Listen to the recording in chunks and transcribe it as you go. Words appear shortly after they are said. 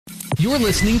You're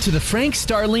listening to the Frank,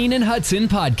 Starlene, and Hudson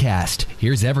podcast.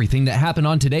 Here's everything that happened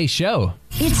on today's show.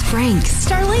 It's Frank,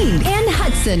 Starlene, and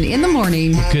Hudson in the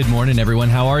morning. Good morning, everyone.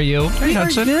 How are you? Hey,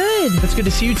 Hudson. Good. It's good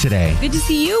to see you today. Good to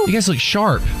see you. You guys look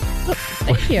sharp.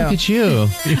 Thank you. Look at you.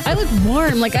 I look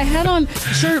warm. Like, I had on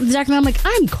shirt, jacket, and I'm like,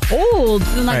 I'm cold.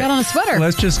 And then I got on a sweater.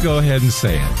 Let's just go ahead and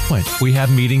say it. What? We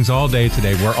have meetings all day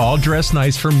today. We're all dressed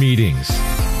nice for meetings.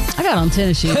 I got on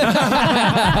tennis shoes. Hey,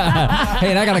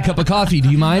 and I got a cup of coffee.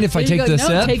 Do you mind if I take the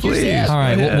sip? Take your sip. All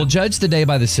right, we'll judge the day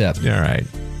by the sip. All right.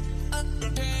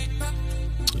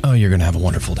 Oh, you're going to have a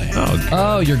wonderful day.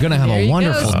 Oh, you're going to have a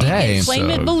wonderful day.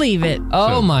 Claim it, believe it.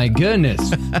 Oh, my goodness.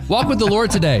 Walk with the Lord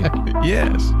today.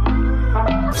 Yes.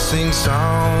 Sing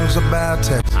songs about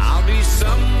Texas. I'll be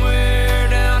somewhere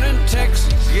down in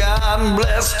Texas. God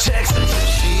bless Texas.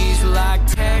 She's like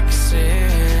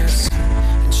Texas,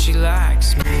 and she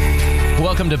likes me.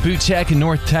 Welcome to Boot Check in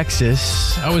North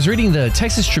Texas. I was reading the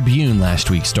Texas Tribune last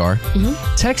week, Star.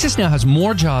 Mm-hmm. Texas now has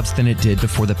more jobs than it did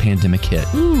before the pandemic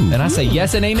hit. Ooh. And I say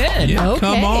yes and amen. Yeah, Okay.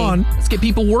 come on. Let's get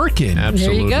people working.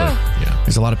 Absolutely. go. Yeah.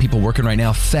 There's a lot of people working right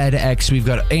now. FedEx, we've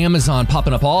got Amazon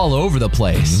popping up all over the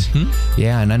place. Mm-hmm.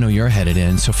 Yeah, and I know you're headed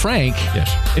in. So, Frank,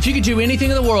 Yes. if you could do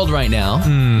anything in the world right now,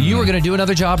 you were going to do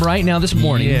another job right now this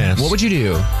morning. Yes. What would you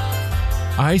do?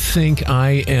 I think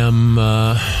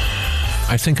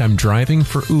I'm driving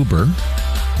for Uber,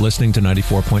 listening to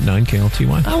 94.9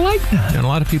 KLTY. I like that. And a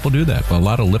lot of people do that. Well, a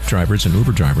lot of Lyft drivers and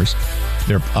Uber drivers,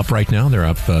 they're up right now. They're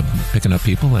up picking up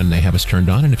people, and they have us turned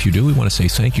on. And if you do, we want to say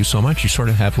thank you so much. You sort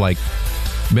of have like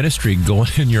ministry going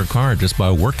in your car just by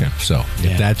working. So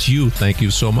if that's you, thank you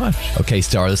so much. Okay,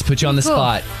 Star, let's put you on the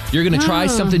spot. You're going to try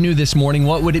something new this morning.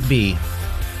 What would it be?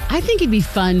 I think it'd be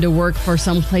fun to work for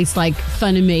some place like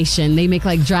Funimation. They make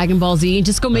like Dragon Ball Z and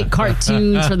just go make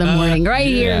cartoons for the morning right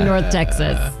here in North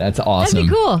Texas. That's awesome. That'd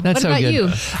be cool. That's What about good. you?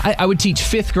 I would teach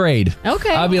 5th grade.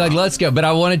 Okay. I'd be like, let's go. But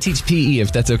I want to teach PE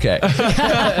if that's okay.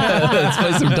 Let's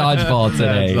play some dodgeball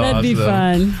today. That'd be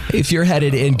fun. If you're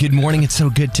headed in, good morning. It's so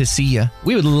good to see you.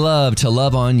 We would love to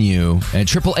love on you at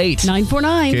 888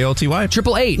 949. KLTY.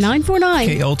 888 949.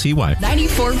 KLTY.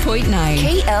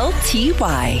 94.9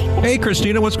 KLTY. Hey,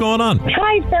 Christina, what's going on?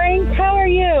 Hi, Frank. How are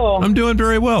you? I'm doing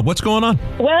very well. What's going on?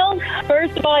 Well,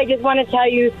 first of all, I just want to tell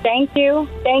you thank you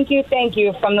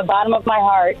from the bottom of my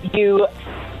heart.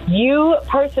 You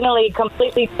personally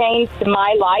completely changed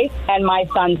my life and my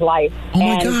son's life. Oh, my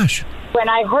And gosh. when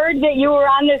I heard that you were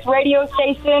on this radio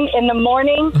station in the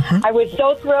morning, I was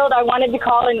so thrilled. I wanted to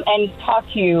call and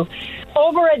talk to you.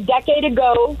 Over a decade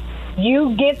ago,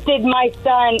 you gifted my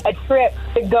son a trip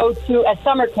to go to a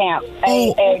summer camp,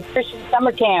 a Christian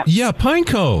summer camp. Yeah, Pine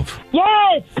Cove.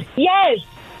 Yes.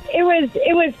 It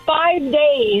was 5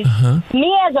 days.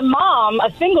 Me as a mom,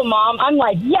 a single mom, I'm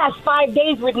like, yes, 5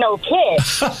 days with no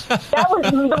kids. That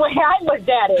was the way I looked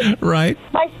at it. Right.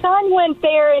 My son went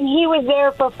there, and he was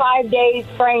there for 5 days,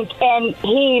 Frank, and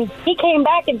he came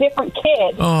back a different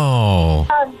kid. Oh.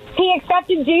 He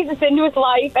accepted Jesus into his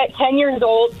life at 10 years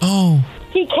old. Oh.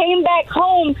 He came back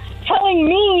home telling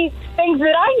me things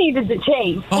that I needed to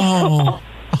change. Oh.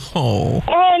 Oh.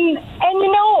 And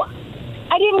you know,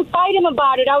 I didn't fight him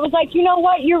about it. I was like, you know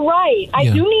what? You're right. I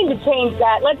do need to change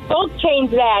that. Let's both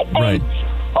change that. Right.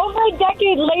 And over a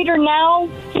decade later now,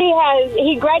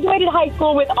 he graduated high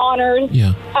school with honors.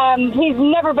 Yeah. He's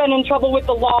never been in trouble with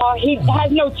the law. He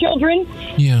has no children.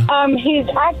 Yeah. He's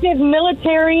active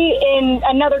military in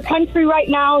another country right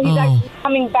now. He's actually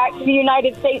coming back to the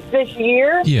United States this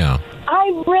year. Yeah.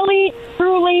 I really,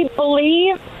 truly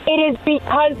believe it is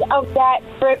because of that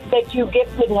trip that you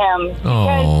gifted him.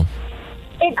 Oh.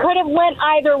 It could have went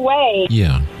either way.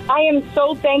 Yeah. I am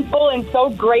so thankful and so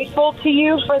grateful to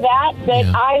you for that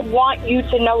I want you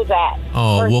to know that.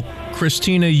 Oh, well,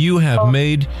 Christina, you have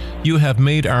made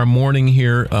our morning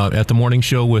here at the morning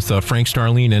show with Frank,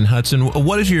 Starlene, and Hudson.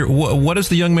 What is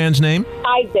the young man's name?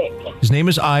 Isaac. His name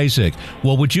is Isaac.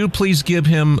 Well, would you please give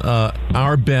him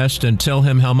our best and tell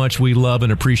him how much we love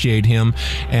and appreciate him?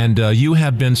 And you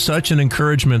have been such an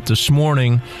encouragement this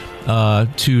morning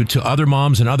to other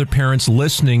moms and other parents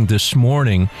listening this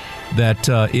morning, that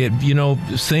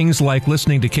things like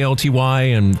listening to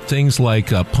KLTY and things like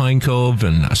Pine Cove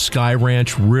and Sky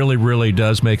Ranch really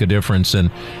does make a difference.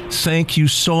 And thank you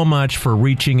so much for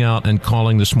reaching out and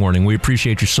calling this morning. We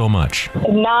appreciate you so much.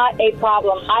 Not a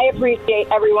problem. I appreciate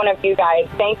every one of you guys.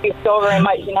 Thank you so very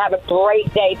much, and have a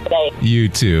great day today. You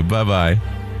too. Bye-bye.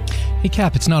 Hey,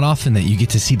 Cap, it's not often that you get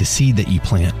to see the seed that you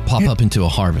plant pop up into a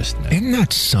harvest. Isn't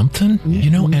that something? You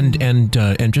know,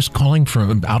 and just calling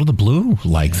from out of the blue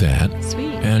like that. Sweet.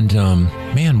 And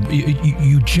man,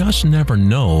 you just never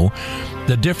know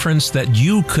the difference that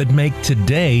you could make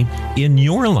today in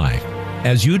your life.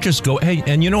 as you just go, hey,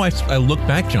 and I look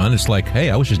back, John, it's like, hey,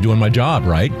 I was just doing my job,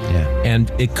 right? Yeah.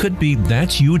 And it could be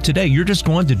that's you today. You're just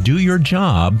going to do your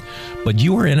job, but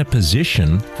you are in a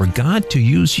position for God to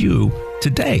use you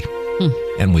today.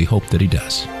 And we hope that he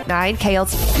does. 9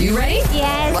 KLT. You ready?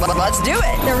 Yes. Let's do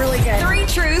it. They're really good. 3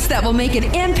 truths that will make an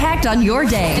impact on your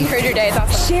day. Improve your day. It's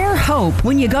awesome. Share hope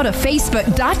when you go to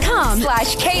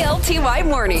Facebook.com/KLTY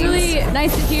Mornings. Really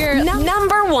nice to hear.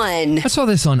 Number 1. I saw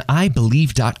this on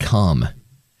iBelieve.com.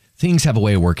 Things have a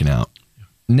way of working out.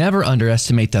 Never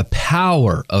underestimate the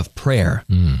power of prayer,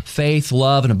 faith,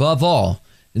 love, and above all,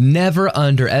 never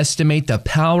underestimate the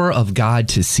power of God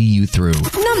to see you through.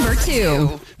 Number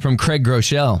 2. From Craig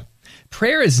Groeschel.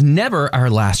 Prayer is never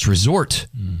our last resort.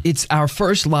 It's our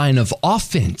first line of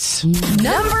offense.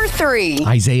 Number 3.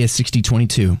 Isaiah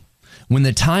 60:22. When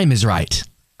the time is right,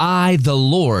 I, the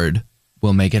Lord,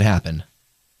 will make it happen.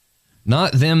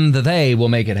 Not them, the they will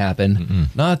make it happen.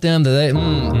 Not them, the they.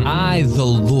 I, the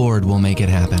Lord, will make it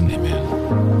happen.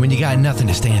 Amen. When you got nothing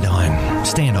to stand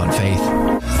on faith.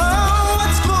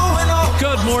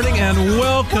 Good morning and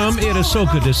welcome. It is so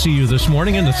good to see you this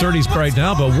morning. In the 30s right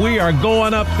now, but we are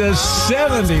going up to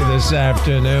 70 this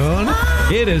afternoon.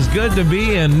 It is good to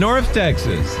be in North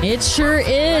Texas. It sure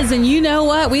is. And you know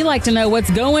what? We like to know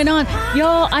what's going on.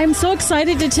 Y'all, I'm so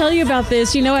excited to tell you about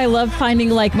this. You know, I love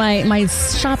finding like my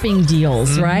shopping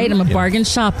deals, right? I'm a bargain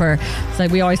shopper. It's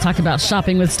like we always talk about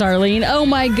shopping with Starlene. Oh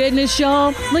my goodness,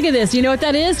 y'all. Look at this. You know what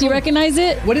that is? Do you recognize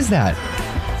it? What is that?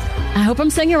 I hope I'm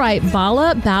saying it right.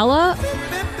 Bala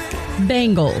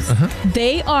Bangles.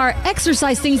 They are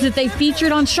exercise things that they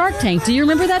featured on Shark Tank. Do you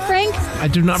remember that, Frank? I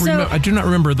do not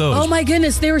remember those. Oh my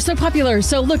goodness, they were so popular.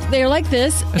 So look, they're like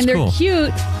this, and they're cool.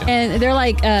 cute, and they're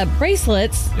like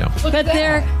bracelets, but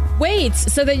they're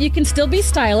weights so that you can still be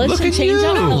stylish and change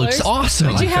out colors. Looks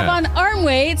awesome. But you have on arm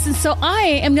weights, and so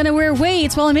I am going to wear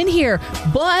weights while I'm in here.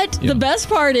 But the best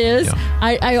part is,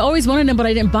 I always wanted them, but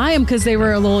I didn't buy them because they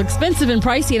were a little expensive and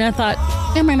pricey, and I thought,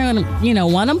 am I going to,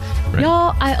 want them? Right.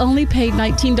 Y'all, I only paid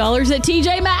 $19 at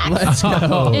TJ Maxx. Let's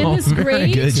go. Isn't this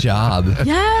great? Good job.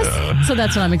 Yes. So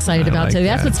that's what I'm excited about today.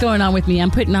 That's what's going on with me.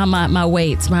 I'm putting on my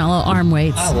weights, my little arm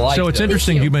weights. So it's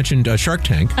interesting you mentioned Shark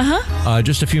Tank.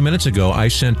 Just a few minutes ago, I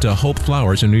sent Hope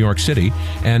flowers in New York City,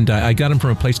 and I got them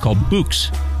from a place called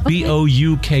Bouks.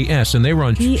 Bouks, and they were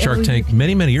on Shark Tank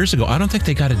many, many years ago. I don't think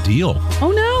they got a deal.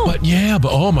 Oh, no. But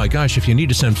oh my gosh, if you need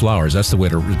to send flowers, that's the way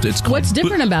to, it's called. What's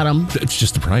different about them? It's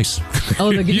just the price.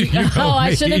 Oh,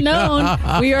 I should have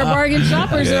known. We are bargain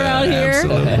shoppers around here.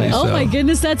 Absolutely. Oh my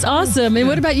goodness, that's awesome. And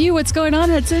what about you? What's going on,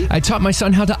 Hudson? I taught my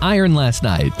son how to iron last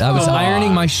night. I was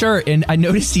ironing my shirt, and I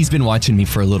noticed he's been watching me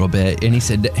for a little bit, and he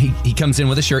said he comes in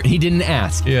with a shirt, and he didn't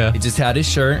ask. Yeah. He just had his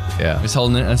shirt. Yeah. He was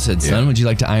holding it. I said, son, would you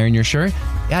like to iron your shirt?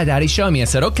 Yeah, Daddy, show me. I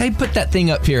said, okay, put that thing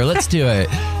up here. Let's do it.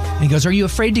 And he goes, are you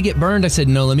afraid to get burned? I said,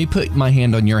 no, let me put my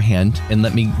hand on your hand and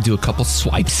let me do a couple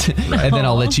swipes, and then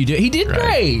I'll let you do it. He did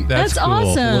great. That's cool.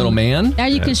 awesome. Little man. Now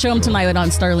you can show him tonight what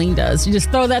Aunt Starlene does. You just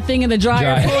throw that thing in the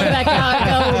dryer, pull it back out, and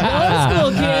go to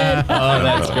school, kid. Oh,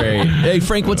 that's great. Hey,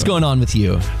 Frank, what's going on with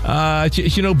you?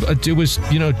 It was,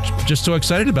 just so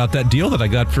excited about that deal that I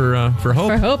got for Hope. For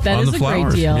Hope, that on is the a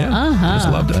flowers. great deal. Yeah, just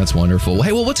loved it. That's wonderful.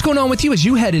 Hey, well, what's going on with you as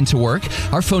you head into work?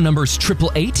 Our phone number is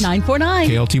 888-949.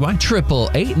 KLTY.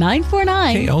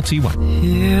 888-949. KLTY.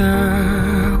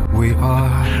 Here we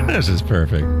are. This is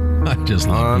perfect. I just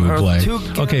love when we play.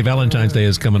 Okay, Valentine's Day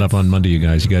is coming up on Monday, you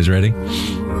guys. You guys ready?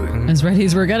 As ready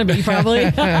as we're going to be, probably.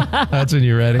 That's when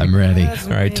you're ready. I'm ready. All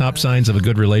right, top signs of a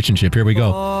good relationship. Here we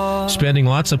go. Spending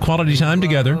lots of quality time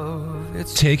together.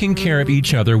 Taking care of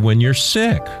each other when you're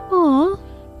sick. Aww.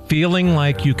 Feeling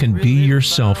like you can be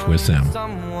yourself with them.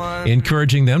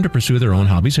 Encouraging them to pursue their own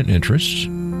hobbies and interests.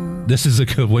 This is a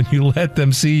good one. You let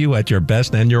them see you at your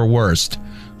best and your worst.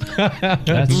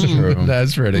 That's true.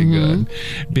 That's pretty good.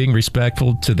 Being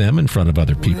respectful to them in front of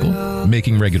other people.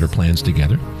 Making regular plans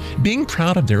together. Being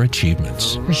proud of their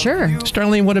achievements. For sure.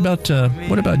 Starlene, what about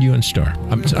you and Star?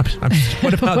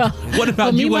 What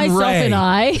about me, you and myself, Ray? and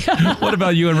I. What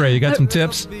about you and Ray? You got some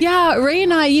tips? Yeah, Ray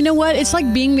and I, you know what? It's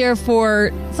like being there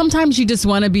for, sometimes you just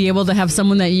want to be able to have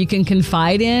someone that you can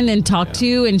confide in and talk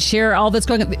to and share all that's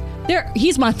going on.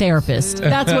 He's my therapist.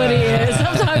 That's what he is.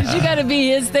 Sometimes you got to be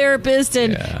his therapist,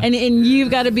 and you've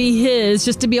got to be his,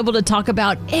 just to be able to talk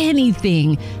about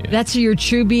anything. That's your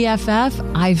true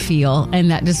BFF, I feel, and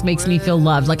that just makes me feel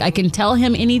loved. Like I can tell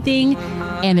him anything,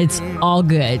 and it's all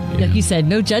good. Like you said,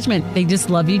 no judgment. They just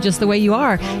love you just the way you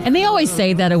are. And they always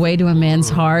say that a way to a man's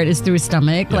heart is through his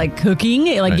stomach, like cooking,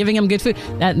 like giving him good food.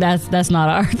 That's not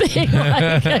our thing.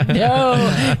 Like, no,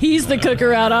 he's the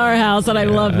cooker at our house, and I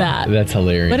love that. That's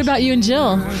hilarious. What about you and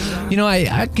Jill? You know,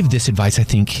 I'd give this advice. I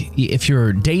think if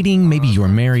you're dating, maybe you're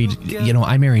married. You know,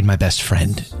 I married my best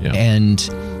friend. Yeah. And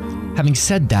having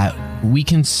said that, we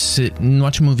can sit and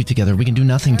watch a movie together. We can do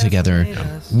nothing together.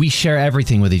 We share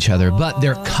everything with each other. But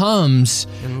there comes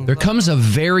a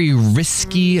very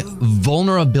risky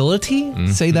vulnerability.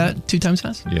 Say that 2 times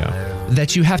fast. Yeah.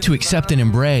 That you have to accept and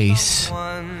embrace.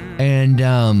 And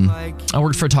I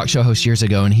worked for a talk show host years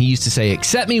ago, and he used to say,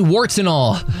 "Accept me, warts and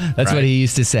all." That's what he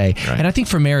used to say. Right. And I think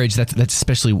for marriage, that's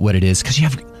especially what it is. Because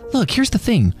look, here's the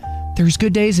thing. There's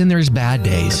good days and there's bad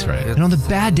days. That's right. And on the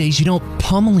bad days, you don't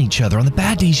pummel each other. On the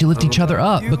bad days, you lift each other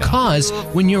up. Because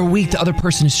when you're weak, the other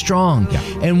person is strong. Yeah.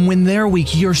 And when they're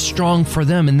weak, you're strong for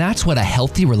them. And that's what a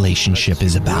healthy relationship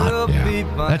is about. Yeah.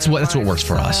 That's what works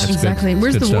for us. Exactly.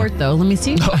 Where's Good the stuff. wart, though? Let me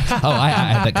see. I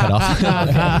had that cut off.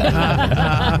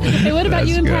 Hey, what about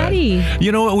you and good. Patty?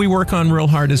 You know what we work on real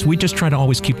hard is we just try to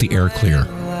always keep the air clear.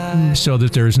 So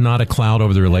that there's not a cloud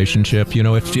over the relationship. You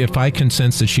know, if I can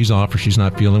sense that she's off or she's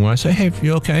not feeling well, I say, "Hey,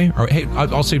 you okay?" Or, "Hey,"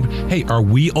 I'll say, "Hey, are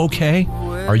we okay?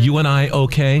 Are you and I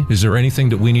okay? Is there anything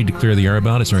that we need to clear the air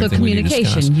about? Is there So anything we need to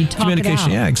discuss?" communication, you talk it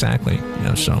Communication, out. yeah, exactly.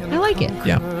 Yeah, so, I like it.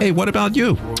 yeah. Hey, what about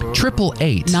you?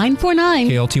 888 949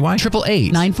 KLTY?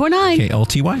 888 949.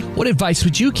 KLTY? What advice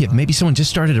would you give? Maybe someone just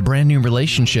started a brand new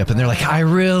relationship and they're like, "I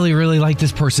really, really like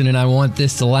this person and I want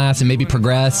this to last and maybe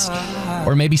progress."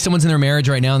 Or maybe someone's in their marriage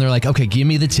right now and they're like, "Okay, give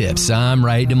me the tips." I'm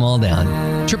writing them all down.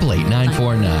 888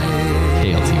 949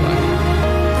 KLTY.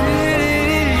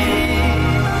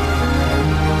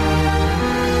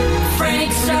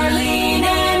 Frank, Starlene,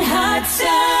 and Hudson.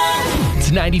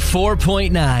 It's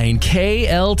 94.9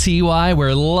 KLTY,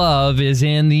 where love is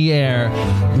in the air.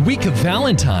 The week of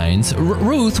Valentine's.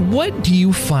 Ruth, what do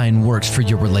you find works for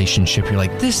your relationship? You're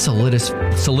like, this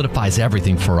solidifies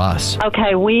everything for us.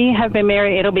 Okay, we have been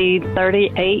married, it'll be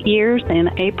 38 years in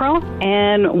April,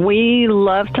 and we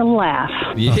love to laugh.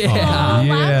 Yeah.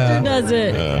 Laughter does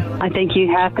it. I think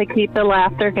you have to keep the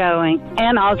laughter going,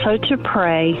 and also to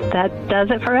pray. That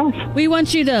does it for us. We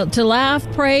want you to laugh,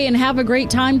 pray, and have a great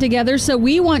time together. So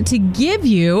we want to give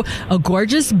you a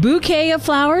gorgeous bouquet of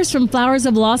flowers from Flowers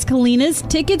of Las Colinas,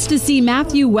 tickets to see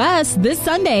Matthew West this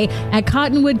Sunday at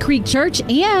Cottonwood Creek Church,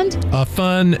 and A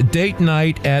fun date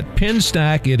night at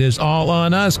Pinstack. It is all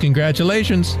on us.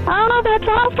 Congratulations. Oh, that's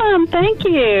awesome. Thank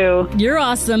you. you're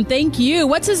awesome. Thank you.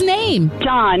 What's his name?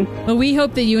 John, Well, we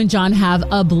hope that you and John have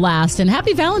a blast, and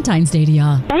happy Valentine's Day to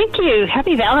y'all. thank you.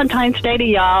 Happy Valentine's Day to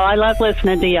y'all. I love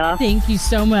listening to y'all. Thank you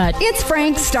so much. It's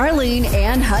Frank, Starlene,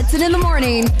 and Hudson in the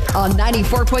morning on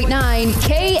 94.9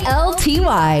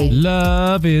 KLTY.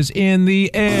 Love is in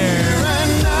the air.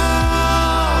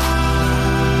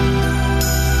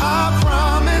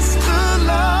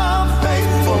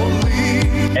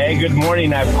 Hey, good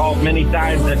morning. I've called many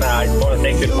times, and I just want to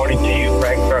say good morning to you,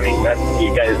 Frank. Starlene,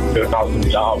 you guys do an awesome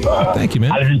job. Thank you,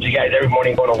 man. I listen to you guys every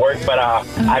morning going to work, but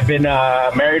I've been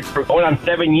married for going on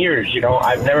 7 years. You know,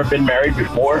 I've never been married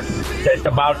before. It's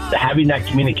about having that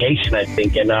communication, I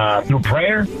think, and through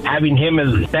prayer, having him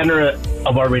as the center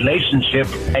of our relationship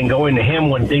and going to him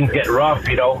when things get rough,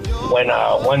 you know, when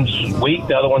one's weak,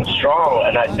 the other one's strong.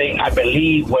 And I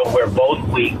believe when we're both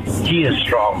weak, he is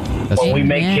strong. When we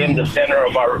make him the center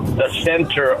of our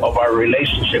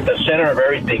relationship, the center of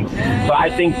everything. So I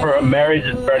think for a marriage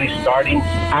that's barely starting,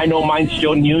 I know mine's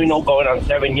still new, you know, going on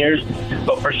 7 years,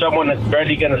 but for someone that's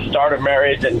barely going to start a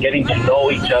marriage and getting to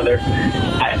know each other,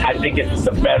 I think it's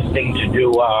the best thing to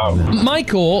do.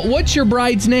 Michael, what's your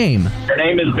bride's name? Her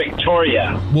name is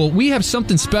Victoria. Well, we have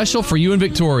something special for you and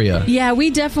Victoria. Yeah, we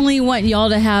definitely want y'all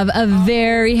to have a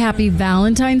very happy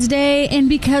Valentine's Day. And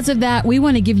because of that, we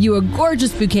want to give you a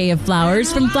gorgeous bouquet of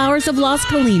flowers from Flowers of Las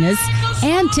Colinas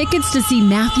and tickets to see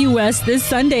Matthew West this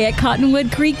Sunday at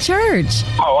Cottonwood Creek Church.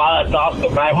 Oh, wow, that's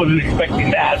awesome. I wasn't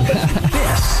expecting that.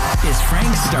 This is Frank,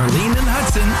 Starlene, and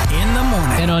Hudson in the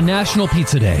morning. And on National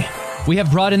Pizza Day, we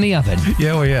have brought in the oven.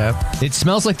 Yeah, we have. It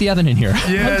smells like the oven in here.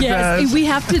 Yeah, it Yes, does. we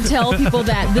have to tell people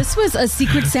that this was a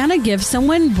Secret Santa gift.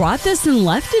 Someone brought this and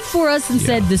left it for us and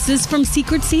said, this is from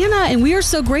Secret Santa, and we are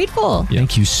so grateful.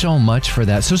 Thank you so much for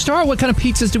that. So, Star, what kind of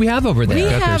pizzas do we have over there? We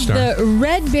have the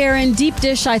Red Baron deep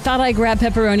dish. I thought I grabbed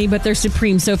pepperoni, but they're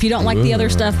supreme. So if you don't like the other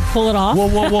stuff, pull it off.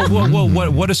 Whoa.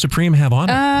 What does Supreme have on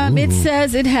it? It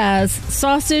says it has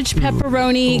sausage,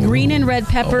 pepperoni, green and red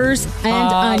peppers,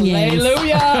 and onions.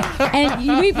 Hallelujah. And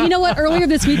you know what? Earlier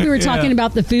this week, we were talking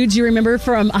about the foods you remember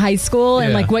from high school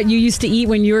and like what you used to eat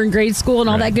when you were in grade school and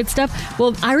all that good stuff.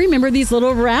 Well, I remember these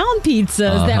little round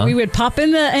pizzas that we would pop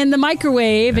in the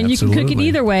microwave, and you can cook it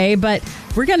either way. But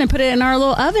we're going to put it in our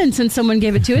little oven since someone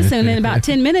gave it to us, and in about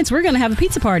 10 minutes, we're going to have a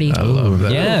pizza party. I love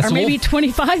that. Yeah, or maybe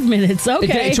 25 minutes.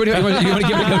 Okay. You want to give it a go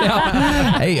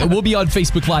now? Hey, we'll be on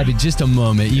Facebook Live in just a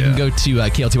moment. You can go to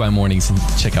KLTY Mornings and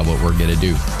check out what we're going to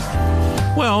do.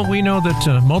 Well, we know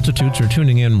that multitudes are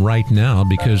tuning in right now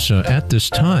because at this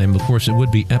time, of course, it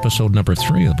would be episode number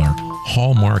 3 of our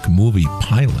Hallmark movie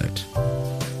pilot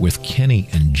with Kenny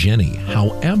and Jenny.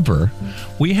 However,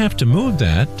 we have to move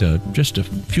that just a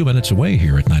few minutes away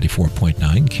here at 94.9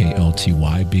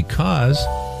 KLTY because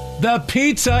the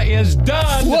pizza is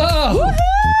done. Whoa! Woo-hoo!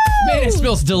 Man, it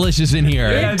smells delicious in here.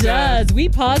 It does. We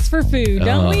pause for food,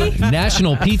 don't we?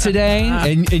 National Pizza Day,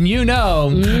 and we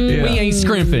ain't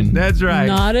scrimping. That's right.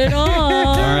 Not at all.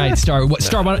 All right, Star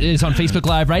is on Facebook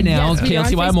Live right now. Yes, we are on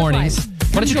KLTY Facebook Mornings. Live.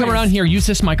 Why don't you come around here? Use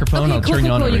this microphone. Okay, I'll turn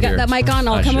you on over You here. got that mic on?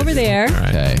 I'll come over there.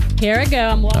 Okay. Here I go.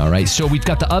 I'm walking. All right, so we've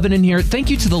got the oven in here. Thank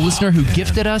you to the listener who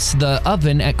gifted us the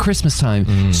oven at Christmas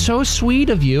time. So sweet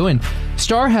of you. And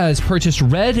Star has purchased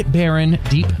Red Baron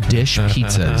deep dish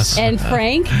pizzas. And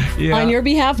Frank, on your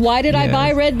behalf, why did I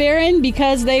buy Red Baron?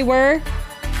 Because they were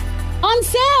on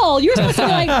sale. You're supposed to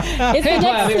be like, it's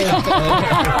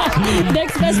the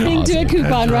next best thing to a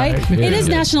coupon, right? It is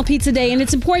National Pizza Day, and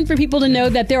it's important for people to know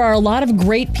that there are a lot of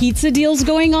great pizza deals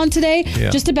going on today.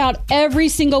 Just about every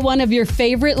single one of your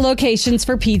favorite locations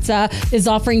for pizza is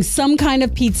offering some kind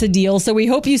of pizza deal. So we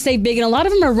hope you save big, and a lot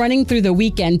of them are running through the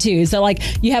weekend too. So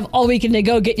like you have all weekend to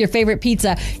go get your favorite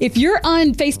pizza. If you're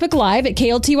on Facebook Live at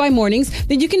KLTY Mornings,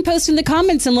 then you can post in the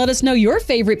comments and let us know your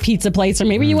favorite pizza place, or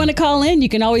maybe you want to call in. You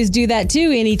can always do that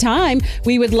too anytime.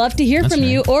 We would love to hear from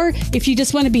you, or if you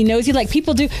just want to be nosy like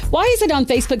people do. Why is it on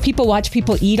Facebook people watch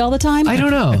people eat all the time? I don't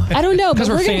know. Because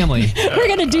we're family. We're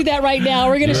going to do that right now.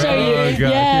 We're going to show you.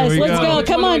 Yes, let's go.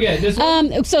 Come on.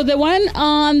 So the one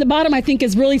on the bottom I think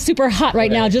is really super hot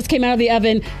right now. Just came out of the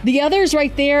oven. The others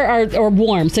right there are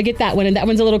warm. So get that one, and that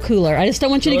one's a little cooler. I just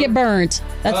don't want you to get burnt.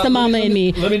 That's the mama in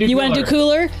me. You want to do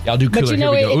cooler? Yeah, I'll do cooler. But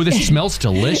Here we go. Oh, this smells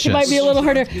delicious. It might be a little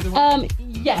harder.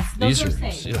 Yes, these are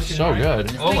so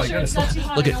good. Oh my goodness!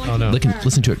 Look at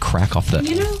listen to it crack off the.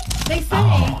 You know, they say.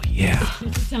 Oh yeah.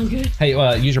 Does it sound good? Hey,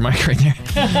 use your mic right there.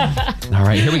 All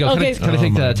right, here we go. Okay. Can I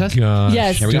take the test? Gosh.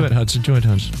 Yes. Here we go. Hudson. Do it,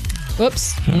 Hudson.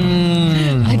 Whoops.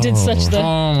 I did such the.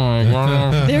 Oh my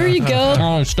God. There you go.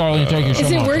 Oh, Starling, thank you so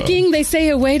much. Is it working? They say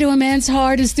a way to a man's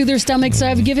heart is through their stomach. So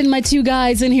I've given my 2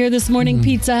 guys in here this morning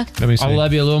pizza. Let me see. I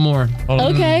love you a little more.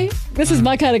 Okay. This is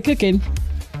my kind of cooking.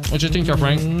 What you think, so,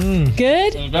 Frank?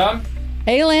 Good.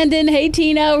 Hey, Landon. Hey,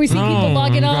 Tina. We see people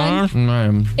logging on.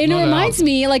 And it reminds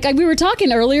me, like we were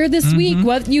talking earlier this week,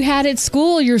 what you had at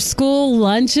school, your school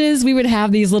lunches. We would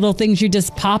have these little things you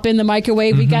just pop in the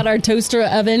microwave. We got our toaster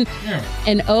oven.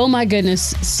 And oh my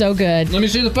goodness, so good. Let me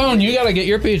see the phone. You got to get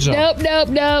your pizza. Nope.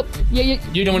 You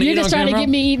don't want to eat on camera? You're just trying to get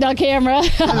me eating on camera.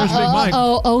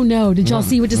 Oh no. Did y'all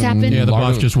see what just happened? Yeah, the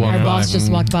boss just walked by. Our boss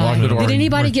just walked by. Did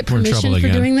anybody get permission for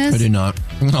doing this? I did not.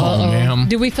 Oh, damn.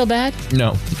 Did we feel bad?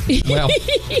 No. Well,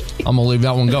 I'm going to leave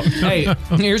that one go. Hey,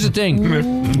 here's the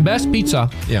thing. Best pizza.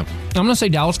 Yeah. I'm going to say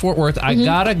Dallas-Fort Worth. I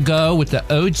got to go with the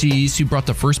OGs who brought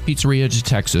the first pizzeria to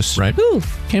Texas. Right. Ooh.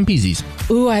 Campese's.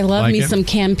 Ooh, I love me some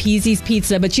Campese's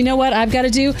pizza. But you know what I've got to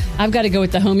do? I've got to go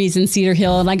with the homies in Cedar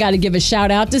Hill, and I got to give a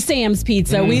shout out to Sam's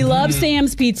Pizza. We love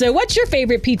Sam's Pizza. What's your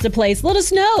favorite pizza place? Let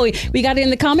us know. We got it in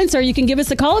the comments, or you can give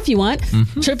us a call if you want.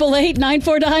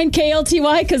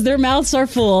 888-949-KLTY, because their mouths are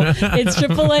full. It's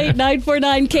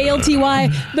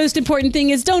 888-949-KLTY. Most important thing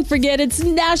is, don't forget, it's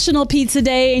National Pizza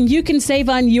Day, and you can save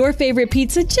on your favorite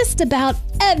pizza just about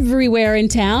everywhere in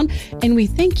town. And we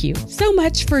thank you so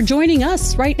much for joining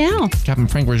us right now. Captain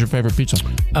Frank, where's your favorite pizza?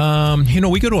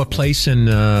 We go to a place in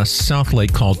South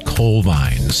Lake called Coal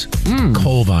Vines.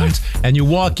 Coal Vines. And you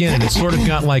walk in, and it's sort of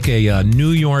got like a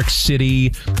New York City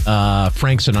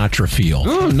Frank Sinatra feel.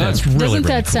 That's really, Doesn't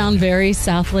that sound very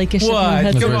South Lake-ish?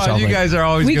 What? Come on, you guys are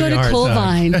always We go to Coal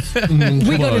Vines.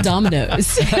 We go to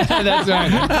Domino's. That's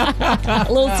right.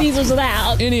 Little Caesars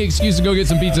without. Any excuse to go get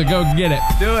some pizza, go get it.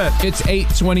 Do it. It's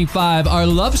 8:25. Our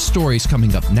love story's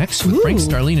coming up next with Frank,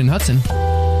 Starlene, and Hudson.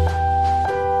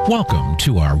 Welcome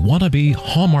to our wannabe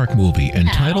Hallmark movie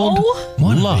entitled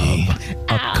Love,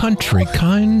 a Country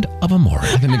Kind of Amore. I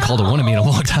haven't been called a wannabe in a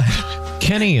long time.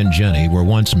 Kenny and Jenny were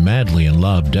once madly in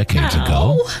love decades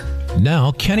ago.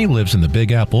 Now, Kenny lives in the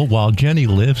Big Apple while Jenny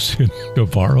lives in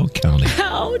Navarro County.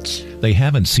 Ouch. They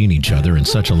haven't seen each other in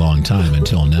such a long time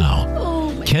until now.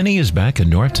 Kenny is back in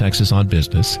North Texas on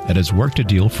business and has worked a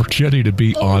deal for Jenny to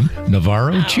be on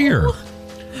Navarro Cheer.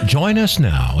 Join us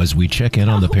now as we check in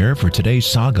on the pair for today's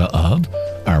saga of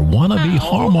our wannabe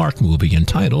Hallmark movie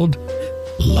entitled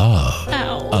Love,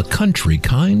 a Country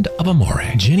Kind of Amore.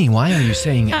 Jenny, why are you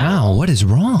saying ow? What is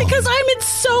wrong? Because I'm in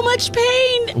so much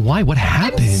pain. Why? What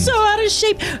happened? I'm so out of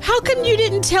shape. How come you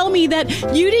didn't tell me that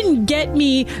you didn't get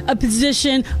me a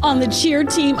position on the cheer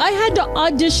team? I had to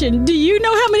audition. Do you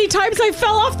know how many times I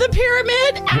fell off the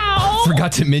pyramid? Ow!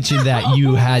 Forgot to mention that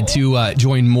you had to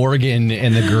join Morgan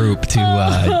in the group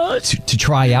to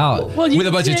try out with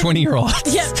a bunch of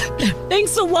 20-year-olds. Yeah.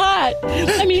 Thanks a lot.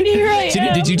 I mean, here I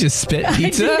am. Did you just spit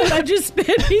pizza? I just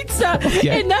spit pizza.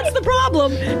 Yeah. And that's the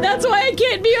problem. That's why I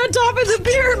can't be on top of the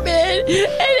pyramid.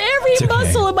 And every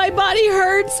muscle in my body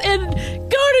hurts. And go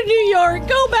to New York.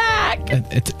 Go back.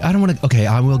 I don't want to. Okay,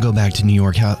 I will go back to New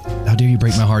York. How dare you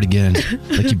break my heart again?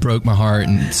 Like you broke my heart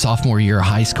in sophomore year of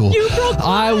high school. You broke mine.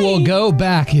 I will go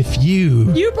back if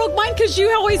you. You broke mine because you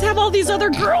always have all these other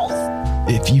girls.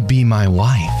 If you be my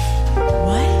wife.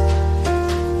 What?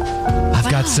 I've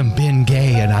got some Ben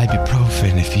Gay and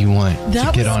ibuprofen if you want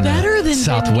to get on better than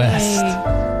Southwest.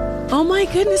 Oh my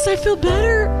goodness, I feel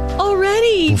better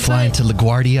already. We'll fly into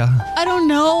LaGuardia. I don't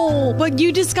know, but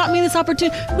you just got me this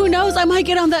opportunity. Who knows? I might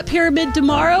get on that pyramid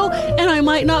tomorrow and I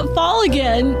might not fall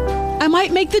again. I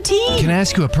might make the team. Can I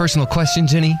ask you a personal question,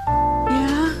 Jenny?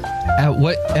 Yeah. At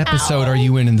what episode are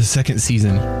you in the second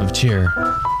season of Cheer?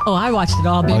 Oh, I watched it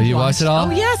all. Oh, you watched it all?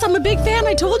 Oh, yes, I'm a big fan.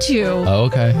 I told you. Oh,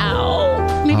 okay.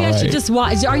 Ow. Maybe I should just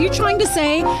watch. Are you trying to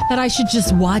say that I should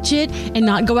just watch it and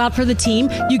not go out for the team?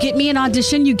 You get me an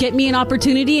audition, you get me an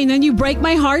opportunity, and then you break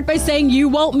my heart by saying you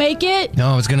won't make it?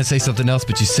 No, I was going to say something else,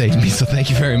 but you saved me, so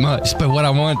thank you very much. But what I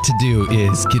want to do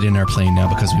is get in our plane now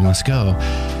because we must go.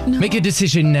 No. Make a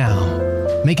decision now.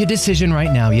 Make a decision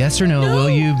right now. Yes or no, will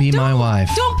you be my wife?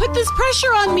 Don't put this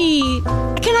pressure on me.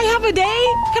 Can I have a day?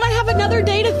 Can I have another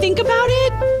day to think about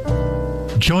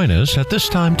it? Join us at this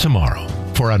time tomorrow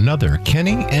for another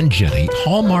Kenny and Jenny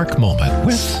Hallmark moment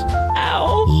with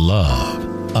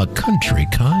Love, a Country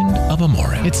Kind of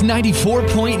Amore. It's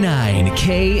 94.9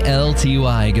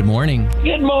 KLTY. Good morning.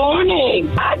 Good morning.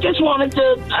 I just wanted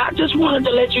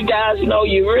to let you guys know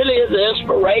you really is an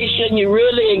inspiration. You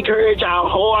really encourage our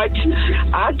hearts.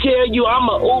 I tell you, I'm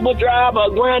an Uber driver, a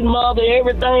grandmother,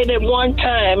 everything at one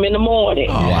time in the morning.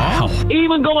 Oh, wow.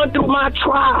 Even going through my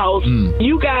trials,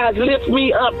 you guys lift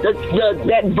me up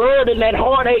that burden, that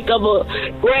heartache of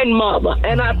a grandmother.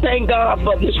 And I thank God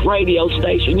for this radio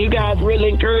station. You guys really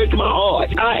encourage my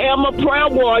heart. I am a prayer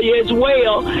warrior as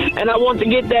well, and I want to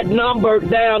get that number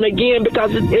down again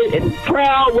because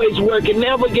prayer always works. You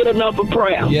never get enough of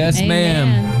prayer. Yes,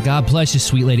 ma'am. God bless you,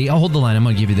 sweet lady. I'll hold the line. I'm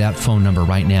going to give you that phone number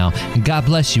right now. And God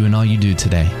bless you and all you do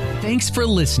today. Thanks for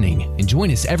listening. And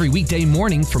join us every weekday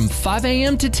morning from 5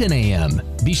 a.m. to 10 a.m.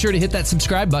 Be sure to hit that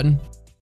subscribe button.